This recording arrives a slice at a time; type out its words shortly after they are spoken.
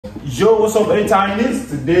Yo, what's up, Ateez?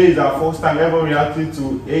 Today is our first time ever reacting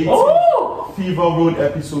to Ateez Fever Road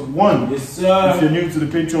episode 1. Yes, sir. If you're new to the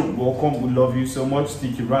Patreon, welcome. We love you so much.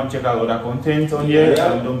 Stick around, check out all that content on here,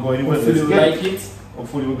 and don't go anywhere. Hopefully we like it.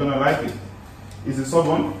 Hopefully we're gonna like it. Is it sub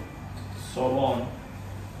on? Sub on.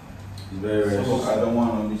 It's very rare. So I don't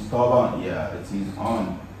want to be stubborn. Yeah, it is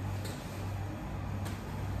on.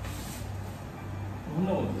 I don't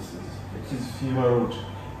know what this is. It is Fever Road.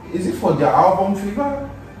 Is it for their album Fever?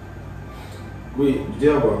 Wait, do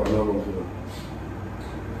you have an album Fever?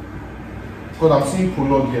 Because I'm seeing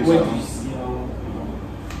prologue here. Where do you see how?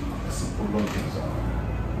 I see prologue here. So.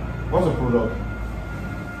 What's a prologue?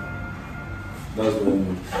 That's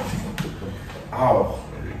when. Ow.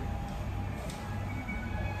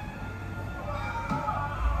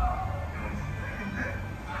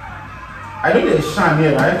 I know there's Shan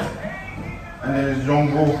here, right? And there's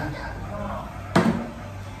Jungle.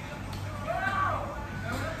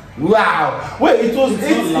 Wow! Wait, it was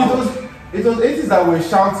Ateez that were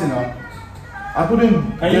shouting. I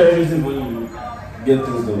couldn't Can get you anything. when you Get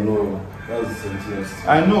things done, no. That's the sentence.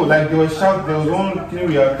 I know, like they were shouting. There was one thing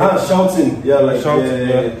we are Shouting. Yeah, like shouting.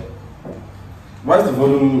 Yeah. Why is the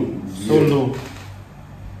volume So low.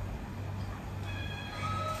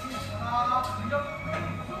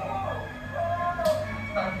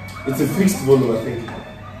 It's a fixed volume, I think.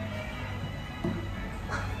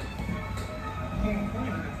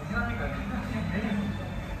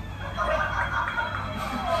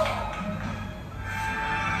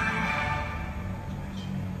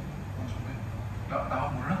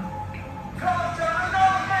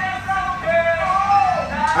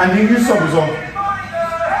 And the English sub is on.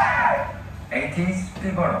 Ateez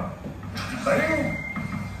Fever.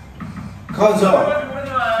 가자.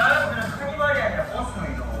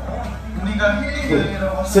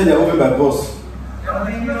 Say they're over by boss.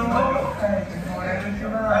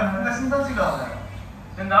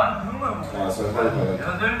 난 그런 거야 뭐. 아, 저 빨리 가야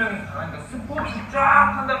 8명이 다 하니까 스포츠 쫙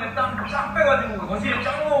한 다음에 땀 쫙 빼가지고 거실에 쫙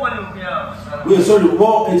먹어가지고 그냥. Wait, sorry,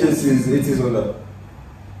 what agencies it is on that?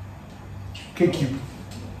 KQ.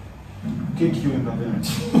 KQ Entertainment.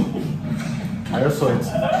 I just saw it.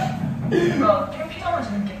 그러니까 캠핑하면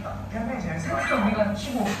재밌겠다. 캠핑 재밌어. 생각도 우리가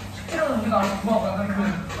치고 식기로는 우리가 알아서 구하고 그.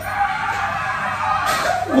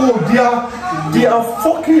 Oh, they are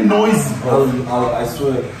fucking noisy, bro. I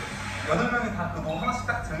swear. 8명이 다 그거 하나씩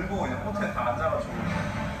딱 들고 그냥 호텔에 다 앉아가지고.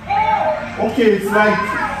 Okay, it's like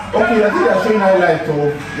okay. I think they're showing highlights of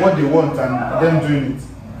what they want and them doing it.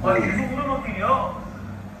 와 계속 오르막길이야.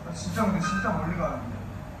 진짜 근데 진짜 멀리 가는데.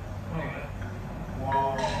 와,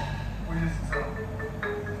 이제 진짜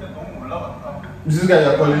근데 너무 올라갔다. Is this guy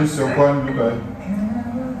you're calling Seokwan? Look at him.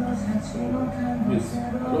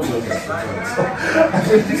 I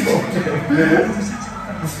think it's okay.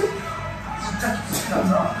 진짜 깊이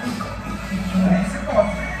나서 있을 것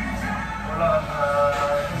같아. 올라간다.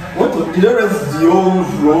 What? You don't rest the old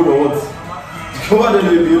road or what? Come on, then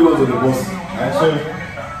you go to the boss. I swear.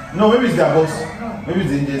 No, maybe it's their boss. Maybe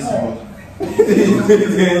it's the NJC boss.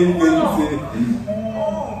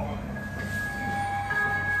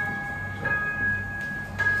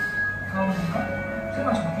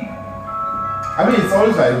 I mean, it's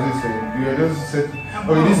always like this. You just said,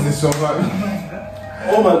 okay, this is the song.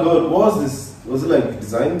 Oh my god, what was this? Was it like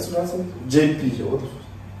design or something? JP, what the fuck?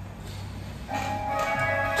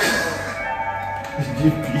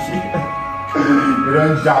 GP. You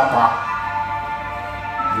don't japa.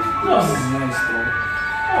 This is nice though.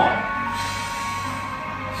 Oh.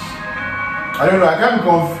 I don't know. I can't be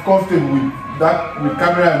comfortable with that with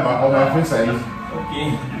camera on my face like this. Okay.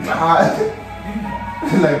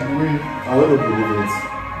 Like the way. I want to believe it.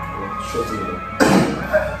 Shut it up.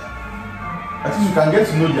 I think you can get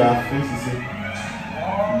to know their faces.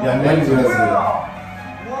 Their names.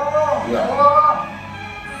 Yeah.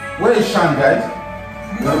 Where is Shan, guys?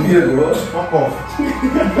 I'm here, bro. Fuck off.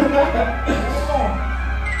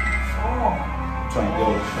 Trying to get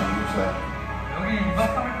what Shan looks like. 여기 2박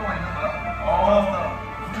 3일 동안 있는 거야?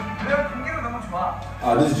 내가 공기가 너무 좋아. Ah,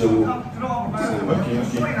 this is Joe. 들어가 볼까요?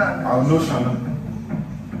 Okay. I'll know Shan.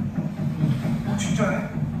 진짜네?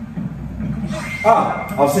 Ah,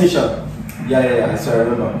 I've seen Sean. Yeah, I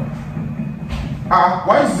remember.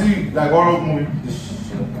 Why is he like horror movie?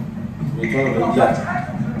 Yeah.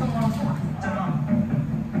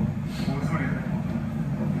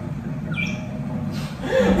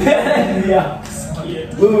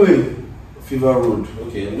 Yeah. Wait. Fever Road.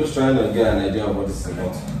 Okay, I'm just trying to get an idea of what this is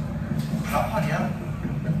about. 가판이야?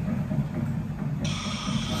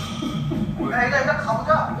 야, 일단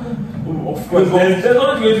가보자. Of course, there's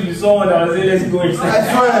not going to be someone that will say, let's go inside. I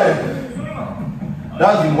swear.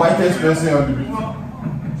 That's the whitest person on the beach.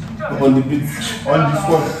 On the beach. On the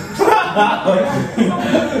spot.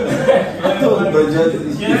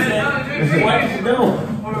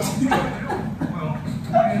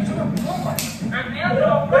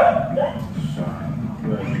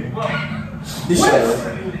 This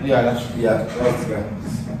shit. Yeah, that's Yeah, that's the guy.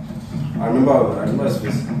 I remember his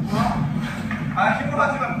face.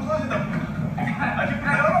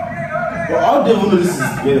 Well, how do you know this is the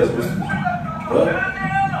way they're supposed to be? What?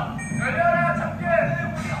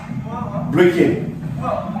 Breaking.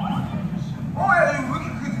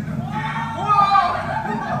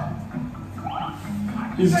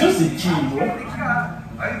 It's just a key, bro.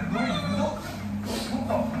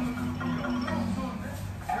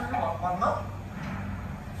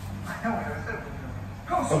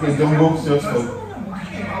 okay, don't go just go.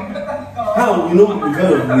 How? You know, we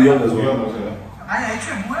kind of young as well. 아니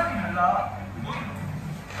애초에 모양이 달라.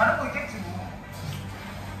 다른 거 있겠지 뭐.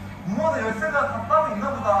 무모는 열쇠가 다 따로 있나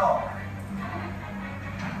보다.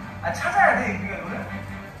 아 찾아야 돼 그게 노래.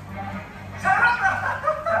 찾았다.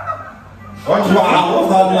 What you Wow, want? what's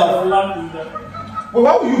that laugh? Well,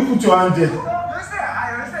 why would you put your hand there? 열쇠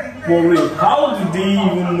열쇠 있네. For real, how do they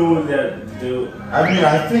even know that the I mean, I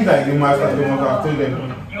think like they must have told them.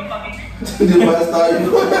 They might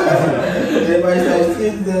start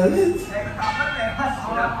saying that.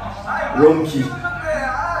 Wrong key.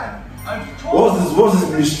 What's this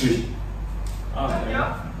mystery?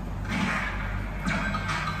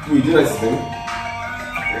 Wait, did I say?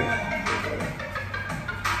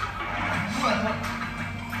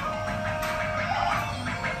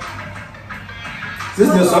 Is this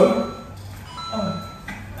the song?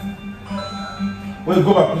 Wait,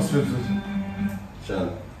 go back, please. Sean.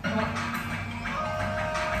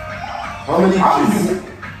 How many keys?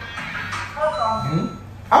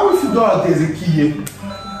 How would you know that there's a key here?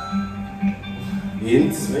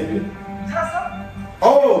 Hints, maybe?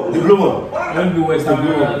 Oh, the blue one. when the West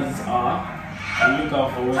Africans are, and look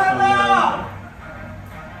out for West Africans.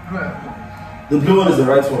 The blue one is the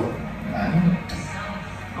right one.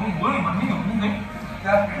 너무 모양이 맞는 게 없는데?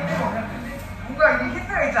 야 뭔가 이게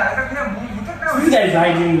힌트가 있지 않을까? 그냥 뭐 무턱 대고 This guy is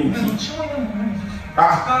hiding the key. 치고 있는 부분이 있을 수 있어. Ah,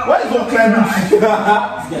 why is not climbing tree? This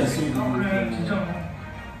guy is so good. 그래 진짜 뭐.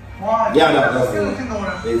 와 Yeah, that's 어떻게 it. 생각을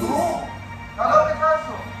It's- 했어? 나도 어떻게 찾았어?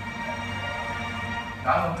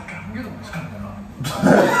 나는 어떻게 한 개도 못 찾는다.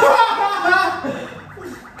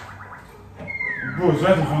 Bro, it's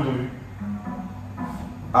right in front of you.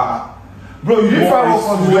 Bro, you didn't fire off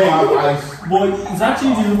on the way you have eyes. But it's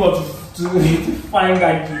actually difficult to find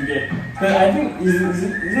that key there. But I think it's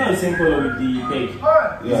not the same color with the peg.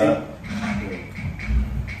 헐. Yeah.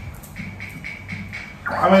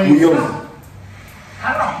 I mean, Young.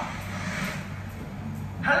 달라.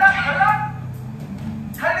 달라.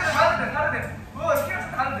 다르대. 뭐 키워서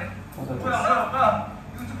다르대. 뭐야.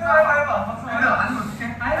 이거 좀 해봐. 박수 아니면 아니면 어떡해?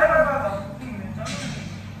 해봐.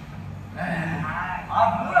 아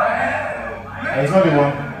뭐야? it's not the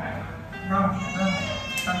one.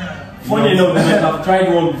 Funny enough, I've tried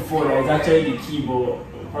one before. It's actually the key, but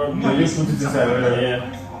probably You just put it inside. yeah.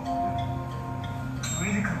 우리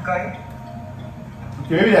집 가까이?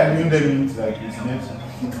 Okay, maybe that mean that means like it's next.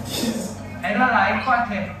 애가 나일 것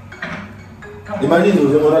같아. Imagine it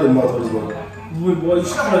was one of the mouth of this one. Wait, but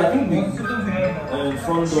it's true. I think the 쓰던 데.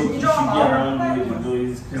 front door key should be around where the door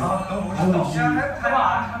is. 'Cause 아, 너무 멋있다. 참아.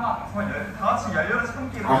 정말 다 같이 열려라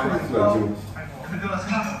참기를. Ah, this is like you. 열려라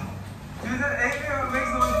참기. 둘, 셋, 에이크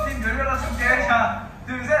맥스원 팀 열려라 참기. 자, 둘,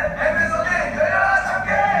 셋, 에피소드 열려라 참기.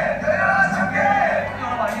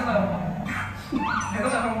 열어봐, 이거다. 내가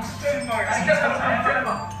잘하면 진짜 잘해봐.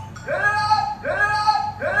 열려라.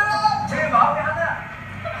 제 마음에 하나.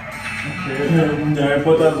 the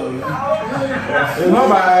reporters on it. It's not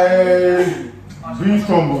by being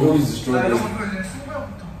strong, Who bro. is the 나 strongest? 이거 이제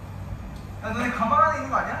승부욕부터. 야, 너네 가방 안에 있는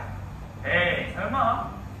거 아니야? 에이, 설마.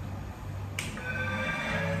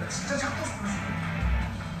 나 진짜 찾고 싶었어.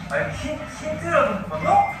 아니, 힌트라도 봤나?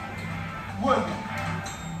 뭐야, 이거?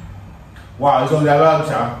 Wow, it's on the alarm,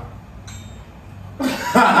 champ. 야,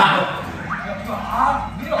 이거,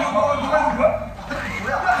 우리가 가방 누가 있는 거야?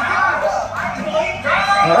 뭐야?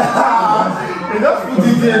 They just put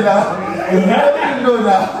it there now. You don't know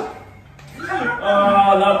now.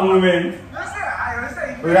 Ah, that moment. 열쇠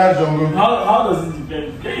있네. Wait, that's jungle. How does it depend?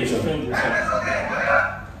 Yeah, it depends.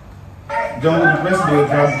 Jungle, the person they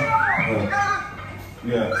jump.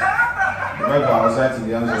 Yeah. The guy got outside to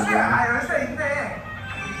the answer. 열쇠 있네.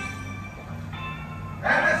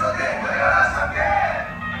 에피소드 열려라 참깨.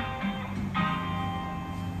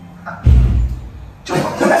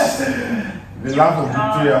 The laugh of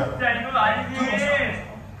Victoria 야, 이건 아니지.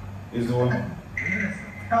 is the one.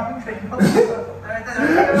 야, 혼자 이거. 자, 일단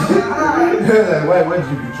Like, why did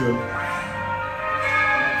you betray?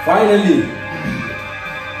 Finally.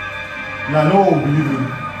 Now no one will believe him.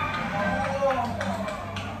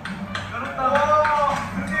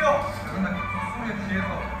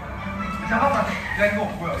 잠깐만. 야 이거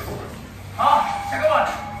뭐야 이거? 아 잠깐만.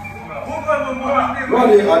 뭐야? Why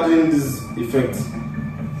are they adding this effect?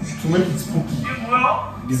 To make it spooky. 이게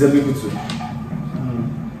뭐야? Disable to.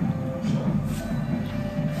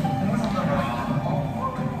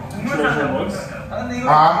 Treasure box.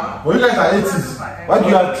 Ah, when you guys are Ateez, why do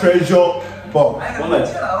you have treasure box? Or like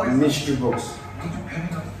mystery box.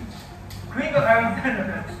 그러니까 가면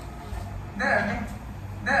네 알게.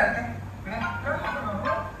 그래.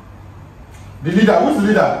 The leader, who's the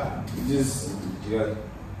leader? This guy.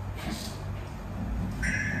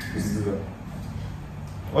 This is the guy.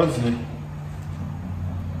 What's his name?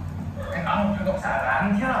 아무 별거 없어.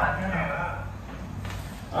 안 튀어.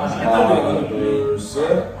 하나, 둘,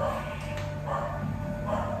 셋.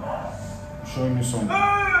 Showing me some.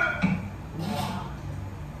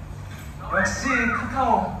 역시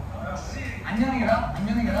카카오. 안녕이라.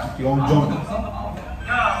 Young John.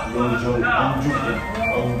 Long John.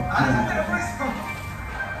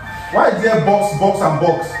 Why is there box and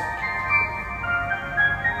box?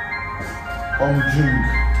 Jung.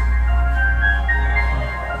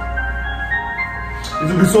 It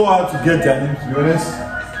will be so hard to get their name, to be honest.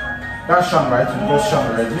 That's Sham, right? You just Sham,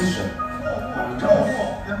 right? This is Sham.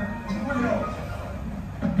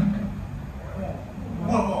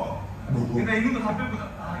 내가 이름도 다 빼보자.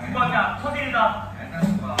 이거야 서딜이다. This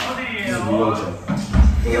is 서딜이에요. Long John.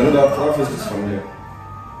 I know that face is familiar.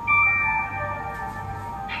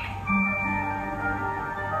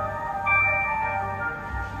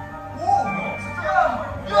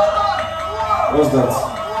 What's that?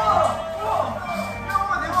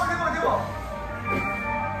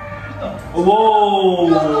 오,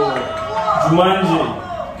 주만지.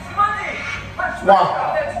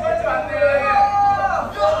 Wow.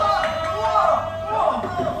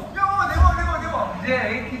 이제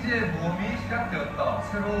에이티즈의 모험이 시작되었다.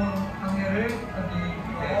 새로운 항해를 하기 위해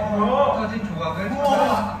흩어진 조각을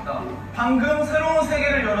찾아갔다. 방금 새로운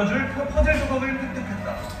세계를 열어줄 퍼즐 조각을 획득했다.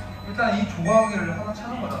 일단 이 조각을 하나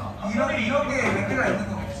찾은 거잖아. 이런 게 몇 개가 있는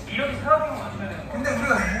거겠지. 이렇게 사각형을 맞춰야 되는 거. 근데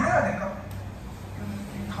우리가 뭘 해야 될까?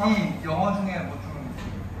 이 영어 중에 뭐 좀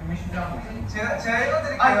의미심장한 거 있어요? 제가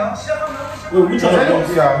읽어드릴게요. 시작하면 Wait, which one of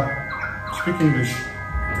them? Yeah. Speak English.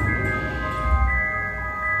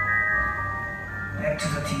 Back to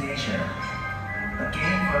the teenager. A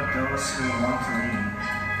game for those who want to live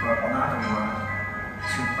for another world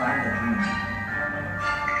to find a dream.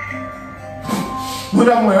 Good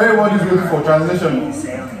among everybody is waiting for translation.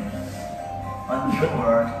 Sailing. A new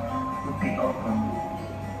world would be open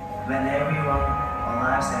when everyone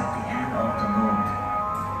arrives at the end of the road.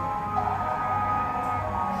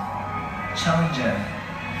 Challenger,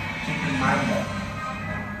 keep in mind that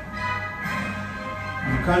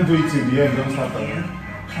You can't do it in the end, don't start you again.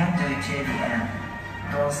 can't do it till the end.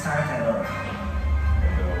 Don't start at all.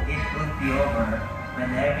 It would be over when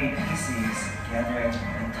every piece is gathered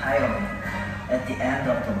entirely at the end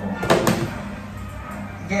of the road.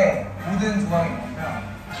 이게 모든 조각이 뭐냐?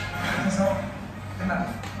 끝에서 끝나.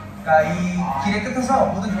 그러니까 이 길의 끝에서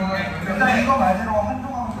모든 조각이 일단 이거 말대로 한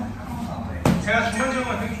조각은 끝. 제가 중간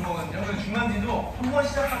지역을 되게 좋아하거든요. 그래서 중간지도 한 번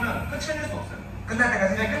시작하면 끝을 낼 수 없어요. 끝날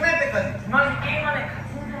때까지. 그냥 끝날 때까지. 중간 게임 안에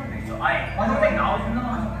같은 사람도 있어. 아예 선생 나오지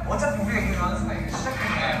생각하는 거. 어차피 우리가 이게 많은 순간 이게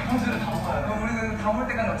시작되면 펑스를 다 먹어요. 그럼 우리는 다 먹을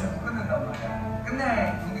때까지 어차피 못 끝낸단 말이야.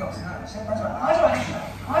 끝낼 분위기가 없으면 시작하지 마. 하지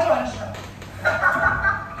마시다.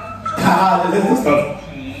 Ah, let's start.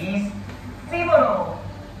 피부로.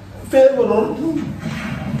 Favorite.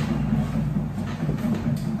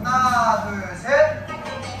 하나, 둘, 셋.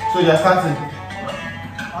 So you're starting.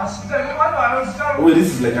 아 진짜 이거 하지 마요 진짜로. Wait,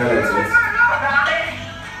 this is like highlights, right?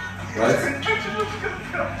 Right?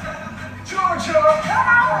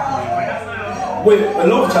 Wait, a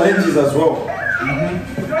lot of challenges as well.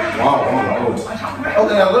 Wow, oh my god.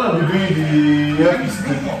 Okay, I'm gonna be doing the earpiece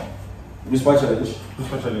thing. Which part challenge? This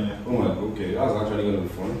part challenge. Oh my god, okay, that's actually gonna be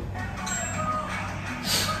fun.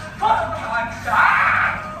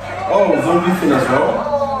 Oh, zombie thing as well.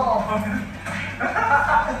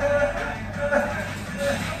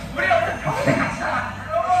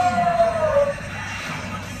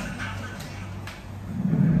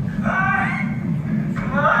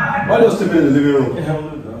 Why are you sleeping in the living room? Yeah, I'll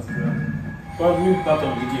do that. Probably part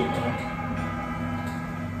of video.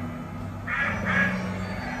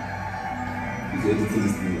 He's editing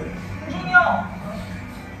this thing. Like. 준이 형.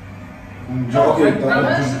 Okay, 나는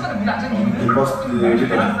that 시간에 문안 잠기거든. the boss, the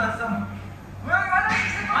알았어. 왜 화장실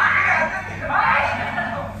안 되는데?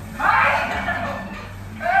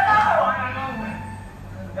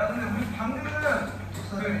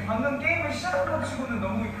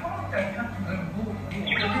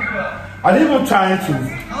 Are they even trying to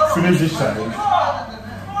finish this challenge? I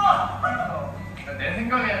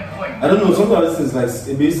don't know, some of this is like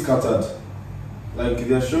a bit scattered. Like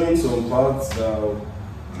they're showing some parts that I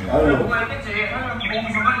don't know.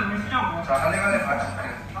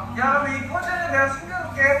 야, 근데 이 포즈는 내가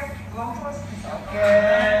숨겨놓을게. 그거 훔쳐갈 수도 있어.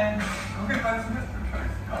 오케이. 여기까지 숨겼어.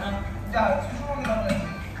 야, 수수하게 나가야지.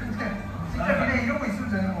 근데 진짜 그냥 이런 거 있으면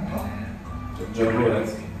되는 건가? John, go ahead.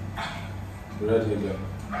 Right here,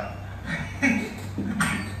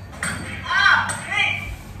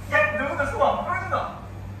 야, 너보다 소화 떨어진다.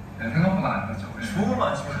 생각보다 안 다쳐. 주먹만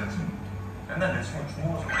안 치면 되지. 맨날 내 친구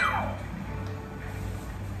주먹으로 쳐.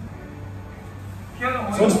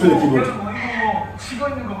 Someone's playing the keyboard. 치고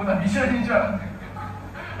있는 거보다 미션인 줄 알았네.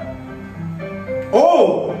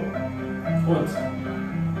 Oh! What?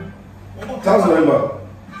 Sounds remember.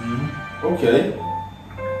 Okay.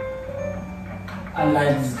 I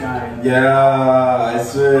like this guy. Yeah, I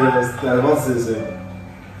swear. What's this? 야,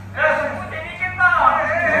 저거 재밌겠다.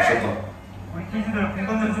 Shut up. 우리 키즈들 공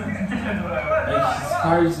던져서 진짜 잘 놀아요. Like his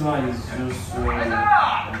charisma is just so.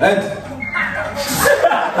 Ed!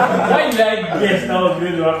 Why did I guess that was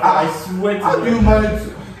going to happen? I swear to How do you manage to...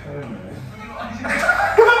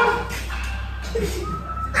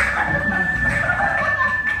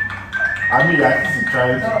 I mean, I think he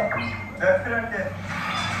tried. 내가 필요할게.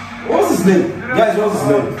 What's his name? Guys, what's his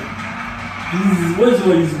name?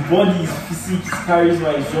 His body, his physique, his charisma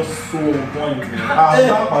is just so on point, man.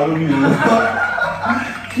 Stop following you.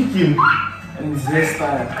 Kick him. And his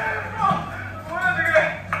hairstyle.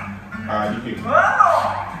 You kick.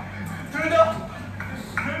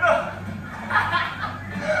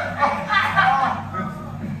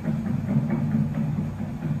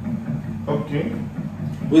 Okay.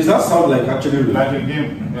 Wait, does that sound like actually real? Like a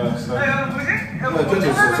game. Yeah, so. 야, 뭐지? 야, No, I thought it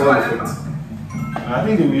was some sound effect. I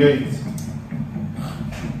think they will hear it.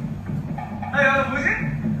 야, 뭐지?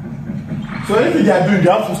 So anything they are doing,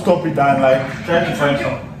 they have to stop it and like try to find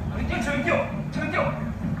some. 저기 뛰어. 저기 뛰어.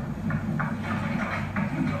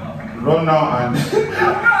 Run now and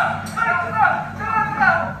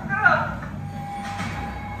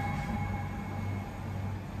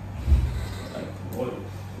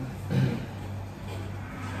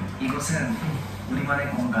이곳은 우리만의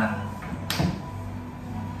공간.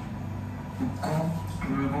 웃고,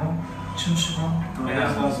 울고, 춤추고,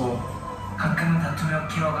 노래하고, 가끔은 다투며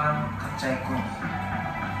키워간 각자의 꿈.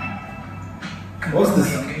 그 What's 꿈을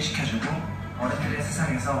this? 연결시켜주고 어른들의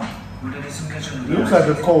세상에서 우리를 숨겨준 it looks like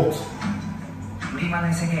a cult.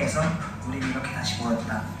 우리만의 세계에서 우린 이렇게 다시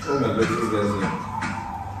모였다. Oh my god, these guys are.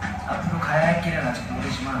 앞으로 가야 할 길은 아직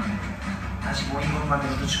모르지만 다시 모인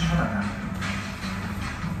것만으로도 충분하다.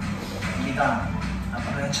 우리가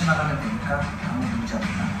앞으로 헤쳐나가는 거니까 아무 문제 없다.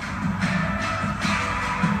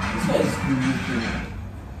 This guy is beautiful.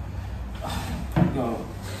 Yo.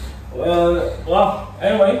 Well,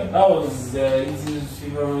 anyway, that was Ateez's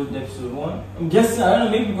favorite episode 1. I'm guessing, I don't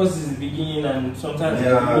know, maybe because it's the beginning and sometimes the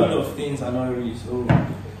beginning of things are not really so.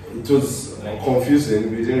 It was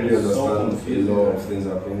confusing. We didn't really So understand a confusing. lot of things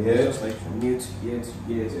happening It's here. just like from year to year to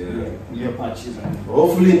year to year. Year patches and.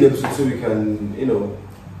 Hopefully in the episode 2 we can,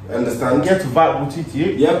 understand. Get to vibe with it,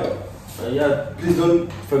 yeah? Yep. Yeah, please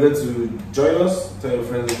don't forget to join us. Tell your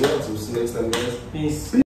friends as well. So we'll see you next time, guys. Peace.